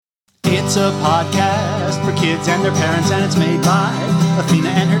It's a podcast for kids and their parents, and it's made by Athena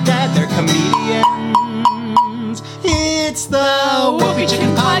and her dad. They're comedians. It's the Whoopie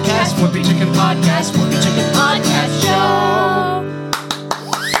Chicken Podcast, Whoopie Chicken Podcast, Whoopie Chicken Podcast Show.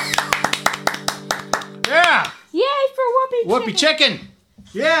 Yeah! Yay for Whoopie Chicken!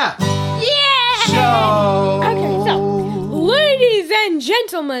 Yeah! Yeah! Show! Okay, so, ladies and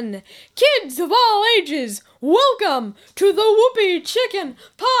gentlemen, kids of all ages, welcome to the Whoopie Chicken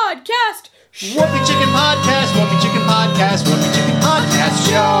Podcast Show! Whoopie Chicken Podcast, Whoopie Chicken Podcast, Whoopie Chicken Podcast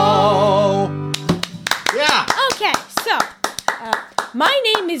Show! Yeah! Okay, so, my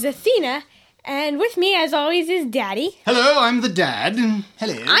name is Athena, and with me, as always, is Daddy. Hello, I'm the dad.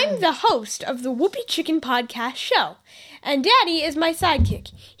 Hello. I'm the host of the Whoopie Chicken Podcast Show, and Daddy is my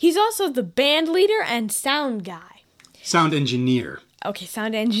sidekick. He's also the band leader and sound guy. Sound engineer. Okay,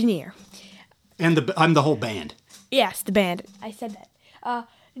 sound engineer. And I'm the whole band. Yes, the band. I said that.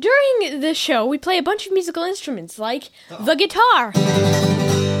 During the show, we play a bunch of musical instruments, like the guitar.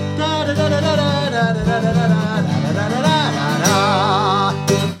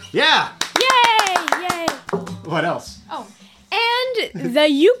 Yeah! Yay! Yay! What else? Oh, and the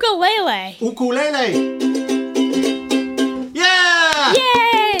ukulele. Ukulele! Yeah!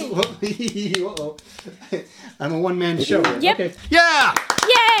 Yay! Uh-oh. I'm a one-man show. Yep. Okay. Yeah!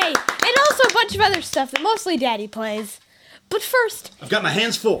 Yay! And also a bunch of other stuff that mostly Daddy plays. But first... I've got my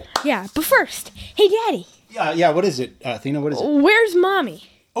hands full. Yeah, but first, hey Daddy. Yeah, what is it, Athena? What is it? Where's Mommy?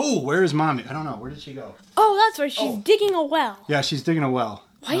 Oh, where is Mommy? I don't know. Where did she go? Oh, that's right. She's digging a well. Yeah, she's digging a well.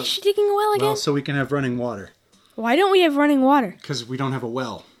 Why is she digging a well again? Well, so we can have running water. Why don't we have running water? Because we don't have a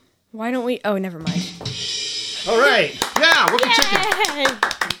well. Why don't we... Oh, never mind. All right. Yeah, Whoopie Chicken. Yay!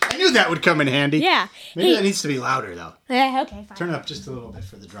 I knew that would come in handy. Yeah. Maybe that needs to be louder, though. Okay, fine. Turn it up just a little bit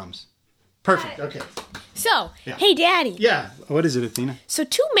for the drums. Perfect. Okay. So, Yeah. hey Daddy. Yeah. What is it, Athena? So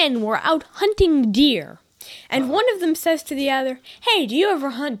 2 men were out hunting deer. And one of them says to the other, "Hey, do you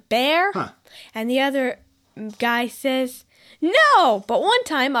ever hunt bear?" Huh. And the other guy says, "No, but one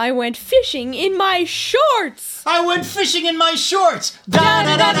time I went fishing in my shorts." I went fishing in my shorts. Da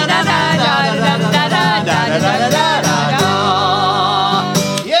da da da da da da da da da da da da da.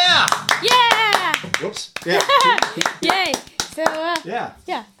 Yeah. Yeah! Whoops. Yeah. Yay! So, Yeah.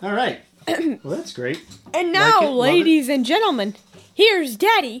 yeah. All right. Well, that's great. And now, Like it, love ladies and gentlemen, here's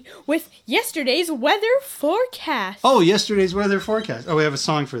Daddy with yesterday's weather forecast. Oh, yesterday's weather forecast. Oh, we have a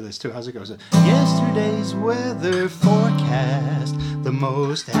song for this, too. How's it go? Yesterday's weather forecast, the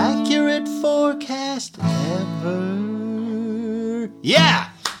most accurate forecast ever. Yeah!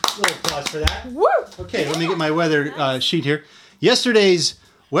 A little applause for that. Woo! Okay, let me get my weather sheet here. Yesterday's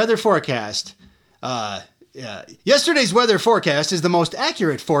weather forecast. Yesterday's weather forecast is the most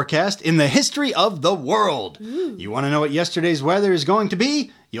accurate forecast in the history of the world. You want to know what yesterday's weather is going to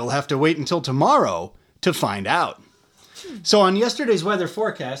be? You'll have to wait until tomorrow to find out. So on yesterday's weather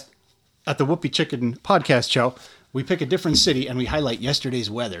forecast, at the Whoopie Chicken Podcast Show, we pick a different city and we highlight yesterday's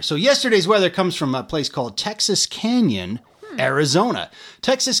weather. So yesterday's weather comes from a place called Texas Canyon, Arizona.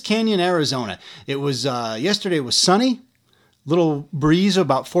 Texas Canyon, Arizona. It was, yesterday was sunny. Little breeze of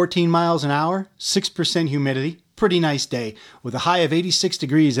about 14 miles an hour, 6% humidity. Pretty nice day with a high of 86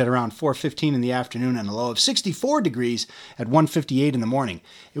 degrees at around 4:15 in the afternoon and a low of 64 degrees at 1:58 in the morning.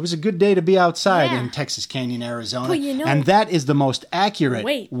 It was a good day to be outside in Texas Canyon, Arizona. Well, you know, and that is the most accurate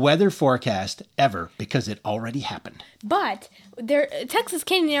Wait. weather forecast ever because it already happened. But Texas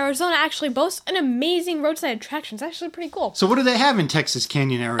Canyon, Arizona actually boasts an amazing roadside attraction. It's actually pretty cool. So what do they have in Texas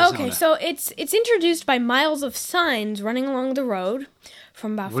Canyon, Arizona? Okay, so it's introduced by miles of signs running along the road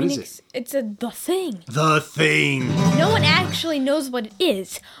from about What Phoenix. is it? It's the Thing. The Thing. No one actually knows what it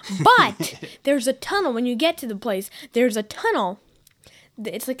is, but there's a tunnel. When you get to the place, there's a tunnel.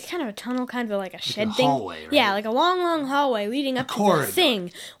 It's like kind of a tunnel, kind of like a shed a thing. hallway, right? Yeah, like a long hallway leading up to corridor. the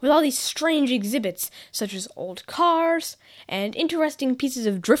Thing with all these strange exhibits, such as old cars and interesting pieces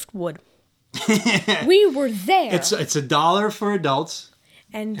of driftwood. We were there. It's $1 for adults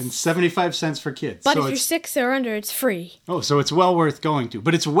and and 75 cents for kids. but so if you're it's 6 or under, it's free. Oh, so it's well worth going to.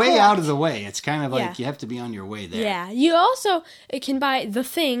 But it's way out of the way. It's kind of like Yeah. you have to be on your way there. Yeah, you also can buy The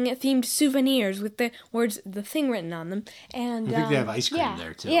Thing themed souvenirs with the words The Thing written on them. And I think they have ice cream yeah,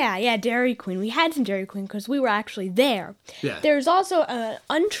 there, too. Yeah, Dairy Queen. We had some Dairy Queen because we were actually there. Yeah. There's also an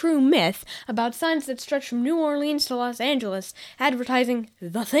untrue myth about signs that stretch from New Orleans to Los Angeles advertising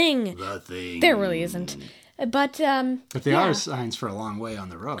The Thing. The Thing. There really isn't. But there are signs for a long way on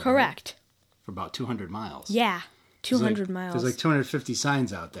the road. correct. Right? For about 200 miles. Yeah, 200 miles. There's like 250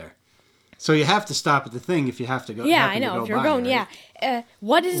 signs out there. So you have to stop at the thing if you have to go. Yeah, I know. If you're going, right?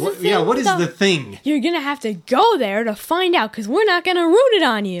 What is the thing? Yeah, what is the thing? You're going to have to go there to find out, because we're not going to ruin it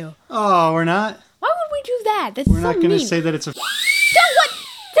on you. Oh, we're not? Why would we do that? That's We're so not going to mean. say that it's a...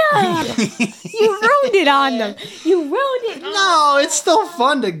 You ruined it on them. You ruined it. No, it's still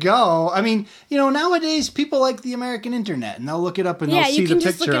fun to go. I mean, nowadays people like the American internet, and they'll look it up and they'll see the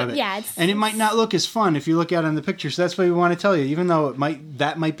picture of it. Yeah, and it might not look as fun if you look at it in the picture. So that's why we want to tell you, even though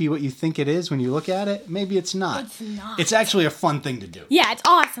that might be what you think it is when you look at it, maybe it's not. It's not. It's actually a fun thing to do. Yeah, it's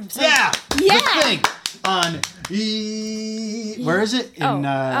awesome. So, yeah. Yeah. The thing on where is it?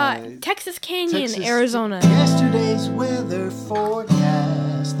 In Texas Canyon, Texas, Arizona. Yesterday's weather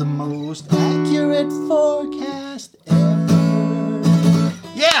forecast, the most accurate forecast ever.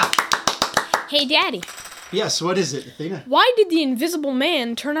 Yeah. Hey, Daddy. Yes, what is it, Athena? Why did the Invisible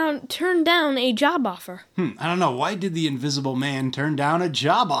Man turn down a job offer? I don't know. Why did the Invisible Man turn down a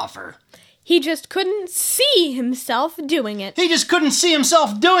job offer? He just couldn't see himself doing it. He just couldn't see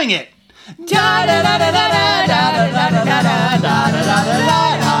himself doing it.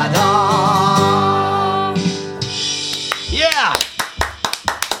 Yeah.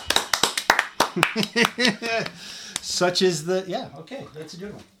 Such is the... Yeah, okay. That's a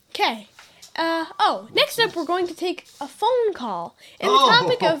good one. Okay. Next up we're going to take a phone call. And the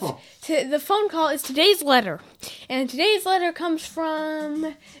topic of the phone call is today's letter. And today's letter comes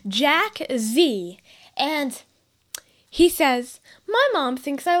from Jack Z. And he says, "My mom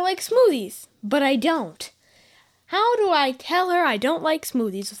thinks I like smoothies, but I don't. How do I tell her I don't like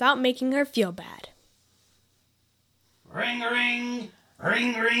smoothies without making her feel bad?" Ring, ring.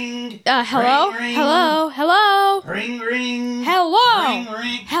 Ring, ring. Hello? Ring, ring. Hello? Hello? Ring, ring. Hello? Ring,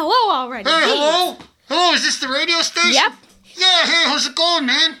 ring. Hello already. Hey, Jeez. hello? Hello, is this the radio station? Yep. Yeah, hey, how's it going,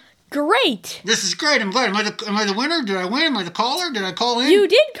 man? Great. This is great. I'm glad. Am I the winner? Did I win? Am I the caller? Did I call in? You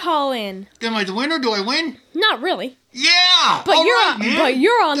did call in. Am I the winner? Do I win? Not really. Yeah! But all you're right, man. But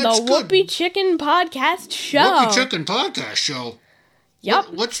you're on That's the good. Whoopie Chicken Podcast Show. Whoopie Chicken Podcast Show? Yep.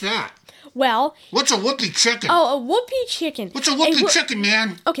 What's that? Well, What's a whoopie chicken? a Whoopie Chicken. What's a whoopie chicken,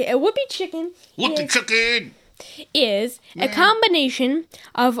 man? Okay, a Whoopie Chicken Whoopie chicken! is a combination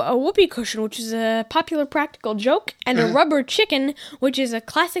of a whoopee cushion, which is a popular practical joke, and a rubber chicken, which is a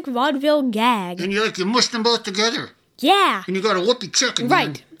classic vaudeville gag. And you mush them both together. Yeah. And you got a whoopie chicken, Right.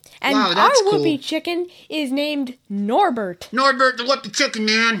 man. And Wow, our that's cool. Whoopie Chicken is named Norbert. Norbert the whoopie chicken,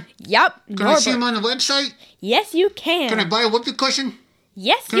 man. Yep, Can Norbert. I see him on the website? Yes, you can. Can I buy a whoopie cushion?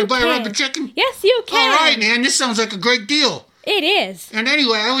 Yes, Can you I buy can. a rubber chicken? Yes, you can. All right, man. This sounds like a great deal. It is. And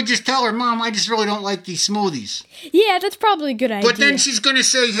anyway, I would just tell her, Mom, I just really don't like these smoothies. Yeah, that's probably a good idea. But then she's going to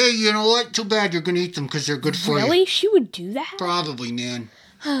say, hey, you know what? Too bad you're going to eat them because they're good for you. Really? She would do that? Probably, man.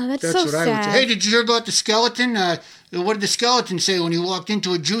 Oh, that's so What sad. I would say. Hey, did you hear about the skeleton? What did the skeleton say when he walked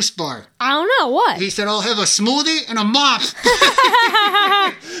into a juice bar? I don't know. What? He said, I'll have a smoothie and a mop.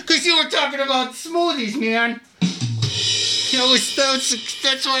 Because you were talking about smoothies, man.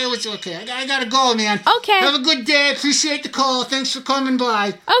 That's why it was okay. I gotta go, man. Okay. Have a good day. Appreciate the call. Thanks for coming by.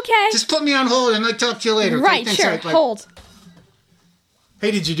 Okay. Just put me on hold. I might talk to you later. Okay? Right, Thanks, sure. all right, bye. Hold.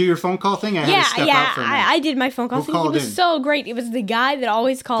 Hey, did you do your phone call thing? I had to step out for a minute. I did my phone call Who thing. He called was in? so great. It was the guy that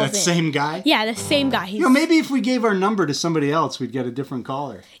always calls in. That same guy? Yeah, the same guy. He's, Maybe if we gave our number to somebody else, we'd get a different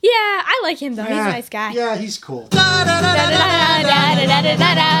caller. Yeah, I like him though. He's a nice guy. Yeah, he's cool.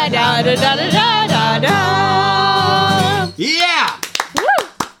 Yeah! Woo!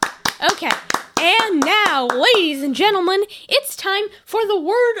 Okay. And now, ladies and gentlemen, it's time for the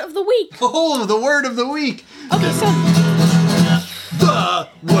word of the week. Oh, the word of the week. Okay, so The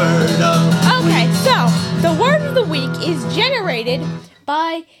word of the word of the week is generated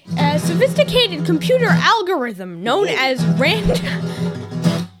by a sophisticated computer algorithm known as random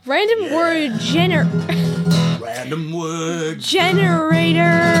word random word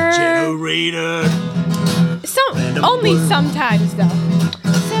generator. generator Random Only word. sometimes though.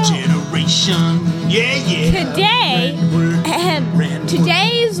 So generation. Yeah. today, Random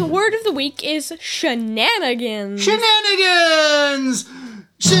today's word of the week is shenanigans. Shenanigans.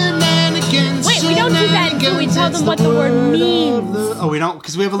 Shenanigans. Wait, we don't do that until we tell them what the word means. Oh, we don't,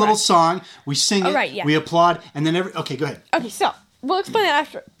 because we have a little song. We sing it. Oh, right, yeah. We applaud, and then okay, go ahead. Okay, so we'll explain that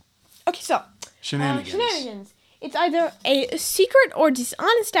after. Okay, so Shenanigans. shenanigans. It's either a secret or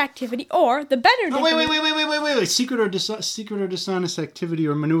dishonest activity, or the better. Oh, wait. Secret or dishonest activity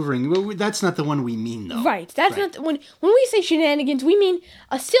or maneuvering. Well, that's not the one we mean, though. Right. That's not when we say shenanigans, we mean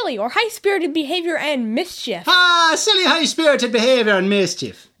a silly or high-spirited behavior and mischief. Ah, silly high-spirited behavior and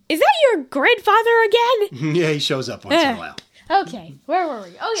mischief. Is that your grandfather again? Yeah, he shows up once in a while. Okay, where were we?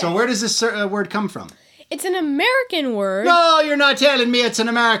 Oh yeah. So where does this word come from? It's an American word. No, you're not telling me it's an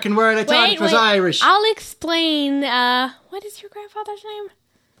American word. I thought it was Irish. I'll explain. What is your grandfather's name?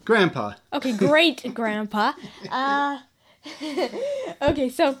 Grandpa. Okay, great grandpa. Okay,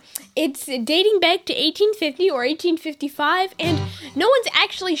 so it's dating back to 1850 or 1855, and no one's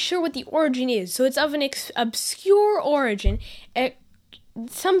actually sure what the origin is. So it's of an obscure origin.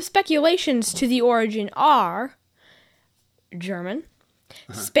 Some speculations to the origin are German,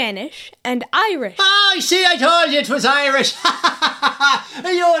 Spanish, and Irish. Oh, see, I told you it was Irish.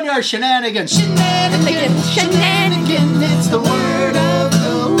 You and your shenanigans. Shenanigans. It's the word of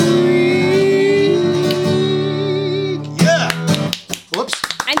the week. Yeah. Whoops.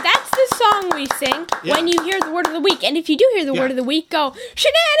 And that's the song we sing when you hear the word of the week. And if you do hear the word of the week, go,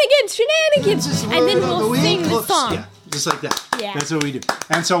 shenanigans, shenanigans. And then we'll sing the song. Yeah. Just like that. Yeah. That's what we do.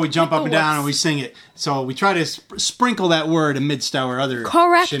 And so we jump up and down and we sing it. So we try to sprinkle that word amidst our other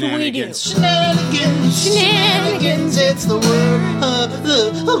shenanigans. We do. Shenanigans. It's the word of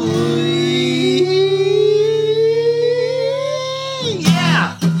the week.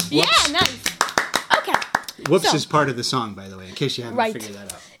 Yeah. Yeah, nice. Okay. Whoops is part of the song, by the way, in case you haven't figured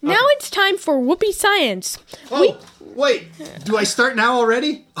that out. Now it's time for Whoopie Science. Wait. Do I start now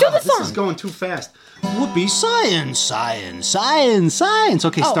already? Do the song. This is going too fast. Whoopie Science.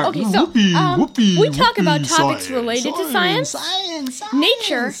 Okay, start. Okay, so Whoopie, we talk about Whoopie topics Science, related to science,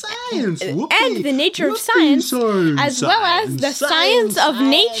 nature, Whoopie, and the nature of science, as well as the science of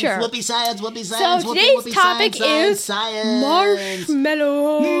nature. Whoopie Science. So today's topic is marshmallows.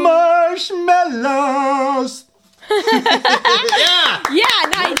 Marshmallows. Yeah,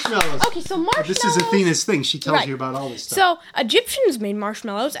 nice. Marshmallows. Okay, so marshmallows. This is Athena's thing. She tells you about all this stuff. So Egyptians made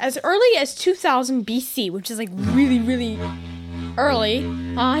marshmallows as early as 2000 BC, which is like really, really early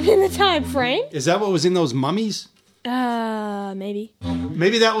on in the time frame. Is that what was in those mummies? Maybe.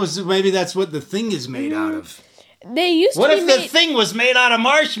 Maybe that's what the thing is made out of. They used What to if be the thing was made out of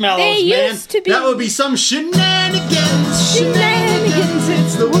marshmallows, They man? used to be- That would be some shenanigans. Shenanigans,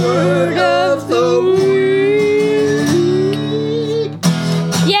 It's the word of the week.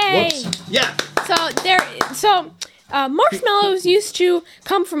 Yay! Whoops. Yeah. So marshmallows used to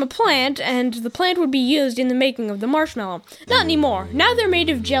come from a plant, and the plant would be used in the making of the marshmallow. Not anymore. Now they're made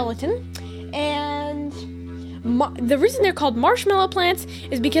of gelatin, and the reason they're called marshmallow plants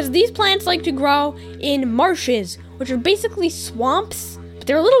is because these plants like to grow in marshes, which are basically swamps, but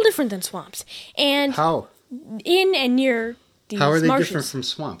they're a little different than swamps. And How? in and near these How are they marshes. different from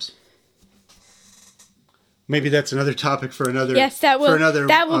swamps? Maybe that's another topic for another. Yes, that will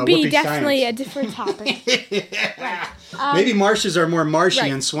be Whoopie definitely Science. a different topic. Right. Maybe marshes are more marshy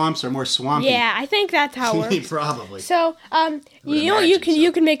right. and swamps are more swampy. Yeah, I think that's how it works. Probably. So, you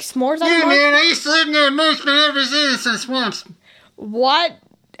can make s'mores on Yeah, marshmallows. man, I used to live near a marshmallows in some swamps. What?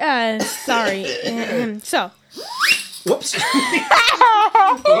 Sorry. So. Whoops. It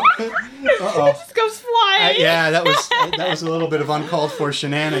just goes flying. Yeah, that was a little bit of uncalled for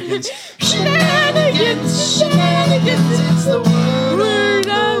shenanigans. Shenanigans. It's the word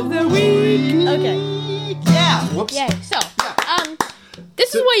of the week. Okay. Yeah. Whoops. Yay. So,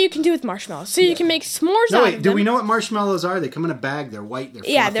 this is what you can do with marshmallows. So you can make s'mores out of them. Do we know what marshmallows are? They come in a bag. They're white. They're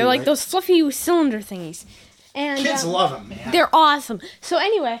fluffy, Yeah, they're like right? those fluffy cylinder thingies. And Kids love them, man. they're awesome. So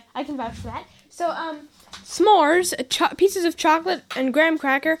anyway, I can vouch for that. So, s'mores, pieces of chocolate and graham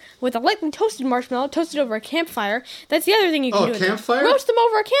cracker with a lightly toasted marshmallow toasted over a campfire. That's the other thing you can do with campfire? them. Roast them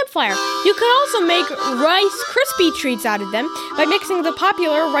over a campfire. You can also make Rice Krispie treats out of them by mixing the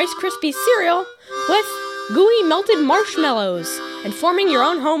popular Rice Krispie cereal with gooey melted marshmallows and forming your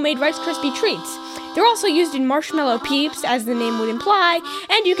own homemade Rice Krispie treats. They're also used in marshmallow peeps, as the name would imply,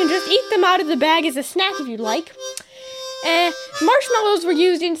 and you can just eat them out of the bag as a snack if you'd like. Marshmallows were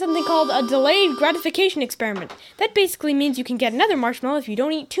used in something called a delayed gratification experiment. That basically means you can get another marshmallow if you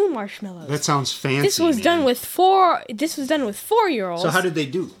don't eat 2 marshmallows. That sounds fancy. This was done with 4-year-olds. So how did they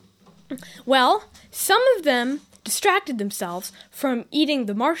do? Well, some of them distracted themselves from eating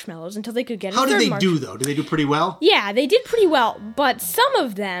the marshmallows until they could get a third How did they marshmallow. do, though? Did they do pretty well? Yeah, they did pretty well, but some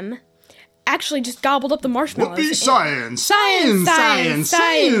of them actually just gobbled up the marshmallows. Whoopie Science! Science! Science!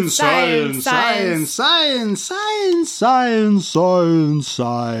 Science! Science! Science! Science! Science! Science! Science!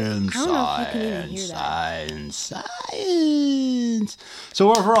 Science! I don't know if you can even hear that. Science!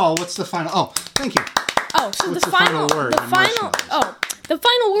 So overall, what's the final... Oh, thank you. Oh, so What's the final word on marshmallows? The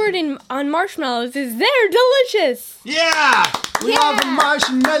final word on marshmallows is they're delicious. Yeah! We love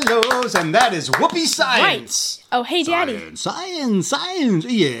marshmallows, and that is Whoopie Science! Right. Oh, hey, Daddy. Science!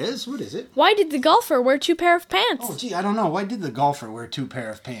 Yes, what is it? Why did the golfer wear 2 pair of pants? Oh, gee, I don't know. Why did the golfer wear 2 pair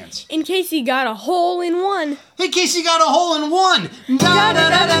of pants? In case he got a hole in one. In case he got a hole in one! Da da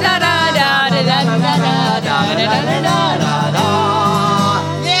da da da da da da da da.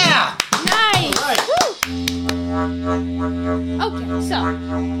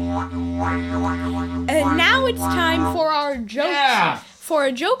 for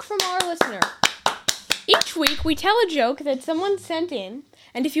a joke from our listener. Each week, we tell a joke that someone sent in,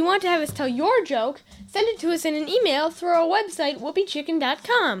 and if you want to have us tell your joke, send it to us in an email through our website,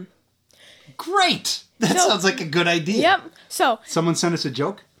 whoopiechicken.com. Great! That sounds like a good idea. Yep. So, someone sent us a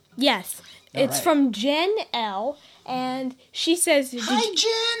joke? Yes. It's from Jen L. And she says... Hi,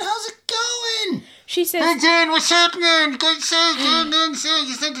 Jen. How's it going? She says... Hey, Jen. What's happening? Good say.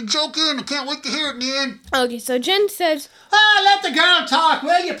 You sent a joke in. I can't wait to hear it, man. Okay, so Jen says... let the girl talk,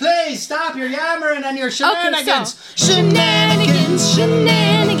 will you please? Stop your yammering and your shenanigans. Okay, so,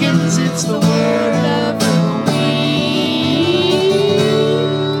 shenanigans. It's the word of the week.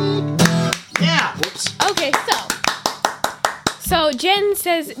 Yeah. Whoops. Okay, so Jen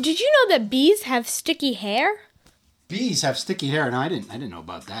says, did you know that bees have sticky hair? Bees have sticky hair, and I didn't know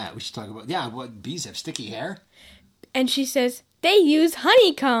about that. We should talk about what bees have sticky hair. And she says they use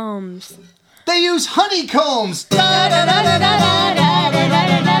honeycombs. They use honeycombs. Yeah.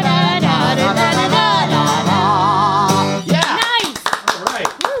 Nice. All right.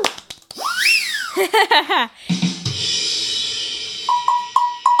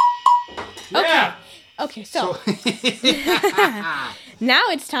 Yeah. Okay, so now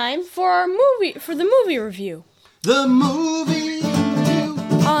it's time for the movie review. The movie review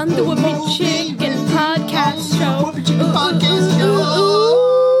on the Whoopie Chicken Podcast Show. Whoopie Chicken Podcast Show.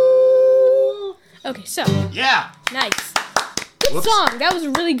 Okay, so yeah, nice, good song. That was a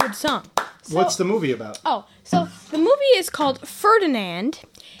really good song. So, what's the movie about? Oh, so the movie is called Ferdinand,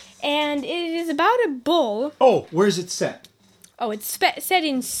 and it is about a bull. Oh, where's it set? Oh, it's set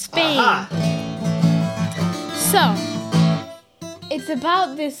in Spain. Aha. So, it's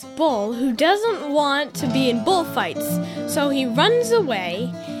about this bull who doesn't want to be in bullfights. So he runs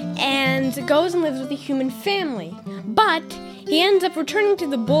away and goes and lives with a human family. But he ends up returning to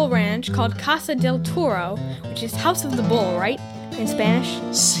the bull ranch called Casa del Toro, which is House of the Bull, right? In Spanish?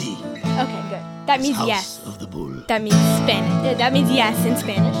 Sí. Okay, good. That means House yes. of the Bull. That means Spanish. That means yes in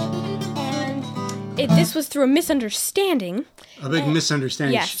Spanish. And this was through a misunderstanding. A big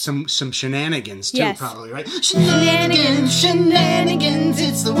misunderstanding. Yes. Some shenanigans, too, Yes. probably, right? Shenanigans,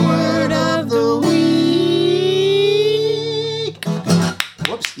 it's the word of the week.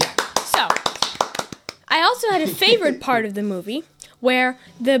 Whoops, yeah. So, I also had a favorite part of the movie where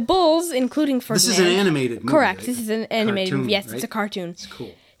the bulls, including Ferdinand... This is an animated movie. Correct, right? this is an animated cartoon, movie. Yes, right? it's a cartoon. It's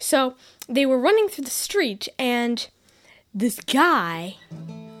cool. So, they were running through the street, and this guy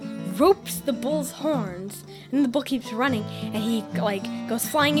ropes the bull's horns, and the bull keeps running, and he goes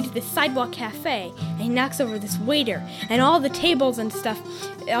flying into this sidewalk cafe, and he knocks over this waiter, and all the tables and stuff,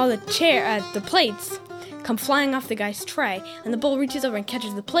 all the the plates come flying off the guy's tray, and the bull reaches over and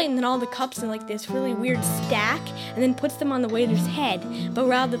catches the plate, and then all the cups in this really weird stack, and then puts them on the waiter's head. But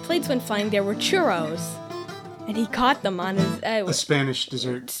while the plates went flying, there were churros. And he caught them on his... a Spanish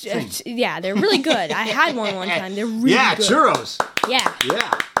dessert thing. Yeah, they're really good. I had one time. They're really good. Churros. Yeah.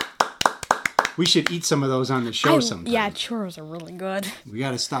 Yeah. We should eat some of those on the show sometime. Yeah, churros are really good. We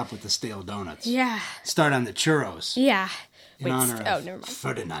got to stop with the stale donuts. Yeah. Start on the churros. Yeah. In honor of never mind.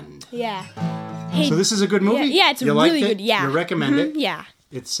 Ferdinand. Yeah. Hey, so this is a good movie? Yeah, it's you really liked good. It? Yeah. You recommend it? Yeah.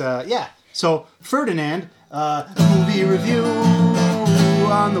 It's, So, Ferdinand, movie review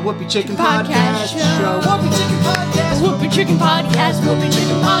on the Whoopie Chicken Podcast Show. Whoopie Chicken Podcast. Whoopie Chicken Podcast. Whoopie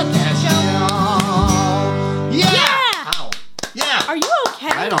Chicken Podcast Show. Yeah! Ow. Yeah! Are you okay?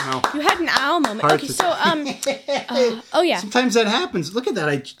 I don't know. You had an ow moment. Heart Okay, so, oh, yeah. Sometimes that happens. Look at that.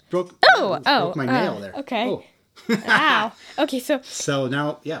 I broke my nail there. Okay. Oh. Ow. Okay, so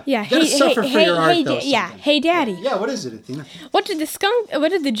now, yeah. Yeah. You gotta suffer for your art, though, Hey, Daddy. Yeah, what is it, Athena? What did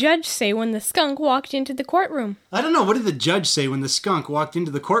the judge say when the skunk walked into the courtroom? I don't know. What did the judge say when the skunk walked into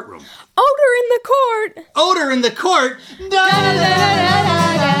the courtroom? Odor in the court. Odor in the court.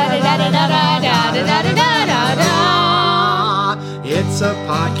 It's a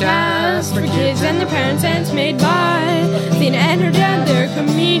podcast for kids and their parents, and it's made by Athena and her dad. They're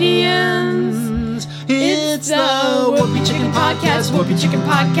comedians. It's the Whoopie Chicken Podcast, Whoopie Chicken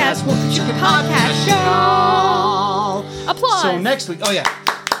Podcast, Whoopie Chicken Podcast Show. Applause. So next week,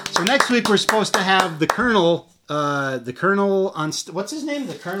 next week we're supposed to have the Colonel on what's his name?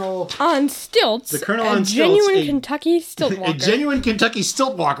 The Colonel on stilts. The Colonel on stilts. Genuine Kentucky stilt walker. A genuine Kentucky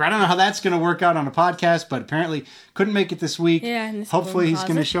stilt walker. I don't know how that's going to work out on a podcast, but apparently couldn't make it this week. Yeah, hopefully he's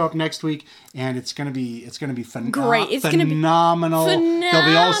going to show up next week, and it's going to be great. It's going to be phenomenal. There'll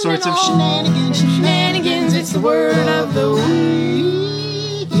be all sorts of shenanigans. It's the word of the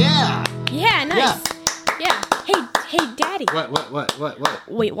week. Yeah. Yeah. Nice. Yeah. Hey, Daddy. What?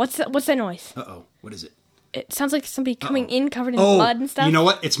 Wait, what's that noise? What is it? It sounds like somebody coming in covered in blood and stuff. You know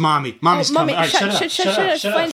what? It's Mommy. Mommy's coming. All right, shut up.